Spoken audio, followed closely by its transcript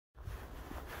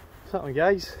What's happening,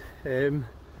 guys?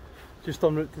 Just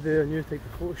en route to do a new type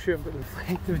of photo shoot. I've got the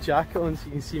reflective jacket on so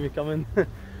you can see me coming.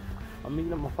 I'm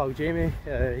meeting up my pal Jamie.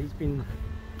 He's been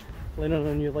learning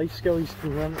a new life skill. He's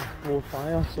been learning to blow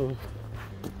fire, so I'm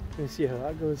going to see how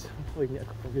that goes. Hopefully we can get a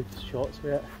couple of good shots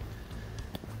with it.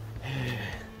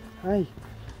 Hi.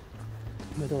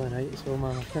 Middle of the night as well,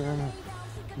 man. I'm kind of in an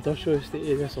industrial estate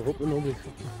area, so I hope that nobody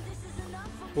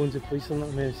phones the police or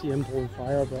nothing when I see him blowing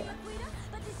fire, but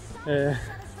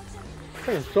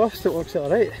fingers crossed it works out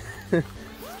alright.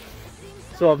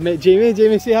 So I've met Jamie.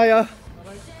 Jamie, say hiya.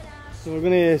 So we're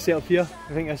going to set up here.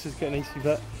 I think this is quite a nice wee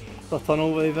bit. The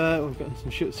tunnel with it, we've got some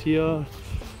shoots here.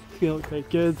 It's going to look quite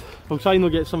good. We'll try and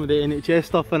not get some of the NHS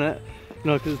stuff in it, you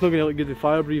know, because it's not going to look good with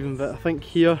fire breathing, but I think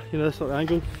here, you know, this sort of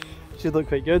angle should look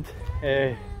quite good.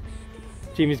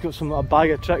 Jamie's got a bag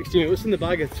of tricks. Jamie, what's in the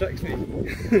bag of tricks, mate?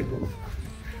 What's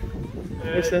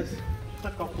this? Just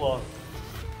a couple of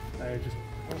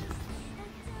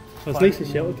it's nice and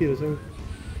sheltered here as well.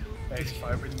 Nice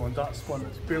fire breathing one. That's one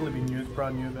that's barely been used,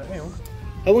 brand new, but anyway.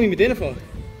 How long have you been doing it for?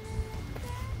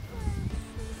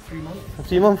 3 months. A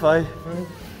 3 month, aye.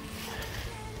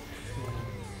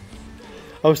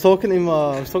 I was talking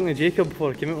to Jacob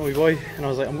before I came out with my boy, and I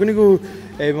was like, I'm going to go,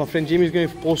 my friend Jamie's going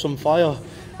to blow some fire.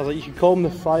 I was like, you should call him the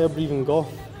fire breathing goth.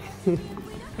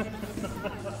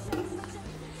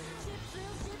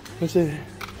 What's the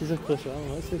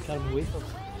caramel wafers?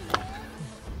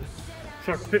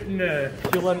 So putting the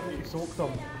fuel in to soak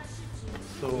them.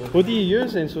 So what do you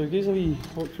use then? So give us a wee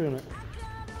walk through on it.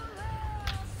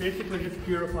 basically just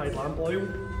purified lamp oil.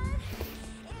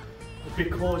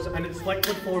 Because in its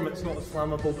liquid form it's not as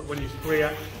flammable, but when you spray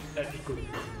it, it's good.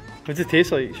 What does it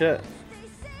taste like? Shit.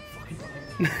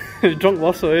 Fucking drunk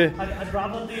worse though, eh? I'd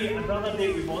rather do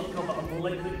it with vodka, but I'm more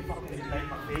likely to fucking ignite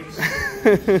my face.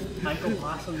 Ankle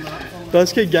pass and that.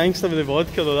 That's quite gangster with the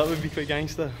vodka though, that would be quite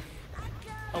gangster.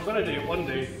 I'm gonna do it one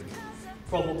day.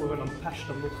 Probably when I'm pissed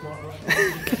and look smarter.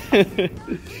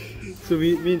 So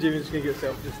me and Jamie are just going to get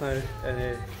set up just now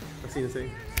and I'll see you in a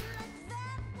second.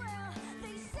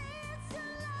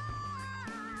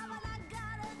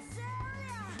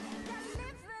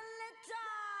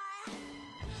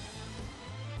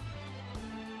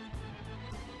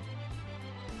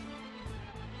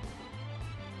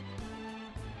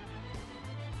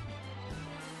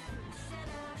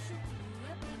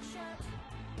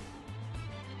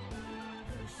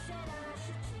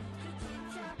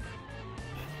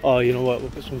 Oh, you know what,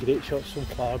 we've got some great shots so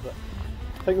far, but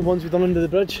I think the ones we've done under the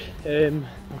bridge are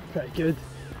pretty good.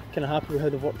 Kind of happy with how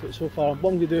they've worked out so far. What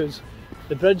I'm going to do is,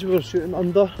 the bridge we were shooting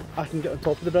under, I can get on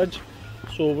top of the bridge.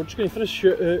 So we're just going to finish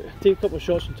shoot out, take a couple of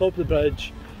shots on top of the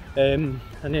bridge, and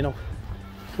then I'll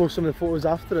post some of the photos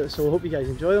after it, so I hope you guys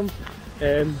enjoy them.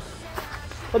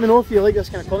 Let me know if you like this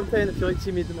kind of content, if you like to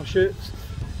see me do my shoots,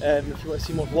 if you want to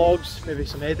see more vlogs, maybe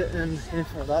some editing,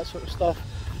 anything like that sort of stuff.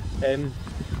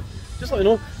 Just let me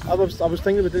know. I was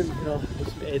thinking about doing, you know,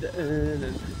 some editing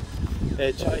and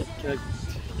try to kind of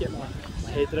get my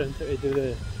head around how to do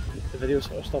the video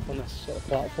sort of stuff on this sort of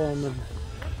platform, and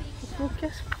we'll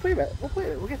get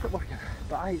it working.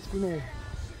 But aye, it's been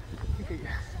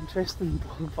interesting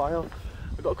blowing fire.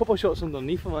 I got a couple of shots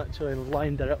underneath him actually, and I was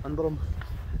lying direct under him,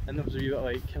 and there was a wee bit of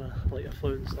like kind of lighter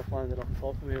fluid and stuff landing on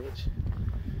top of me, which you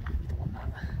don't want that.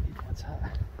 You don't want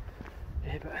that.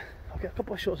 But I'll get a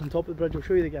couple of shots on top of the bridge. I'll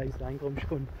show you the guys the angle I'm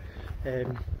showing.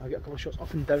 I'll get a couple of shots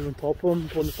up and down on top of them,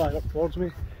 blowing the fire up towards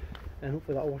me, and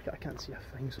hopefully that'll work out. I can't see a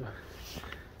thing, so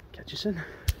catch you soon.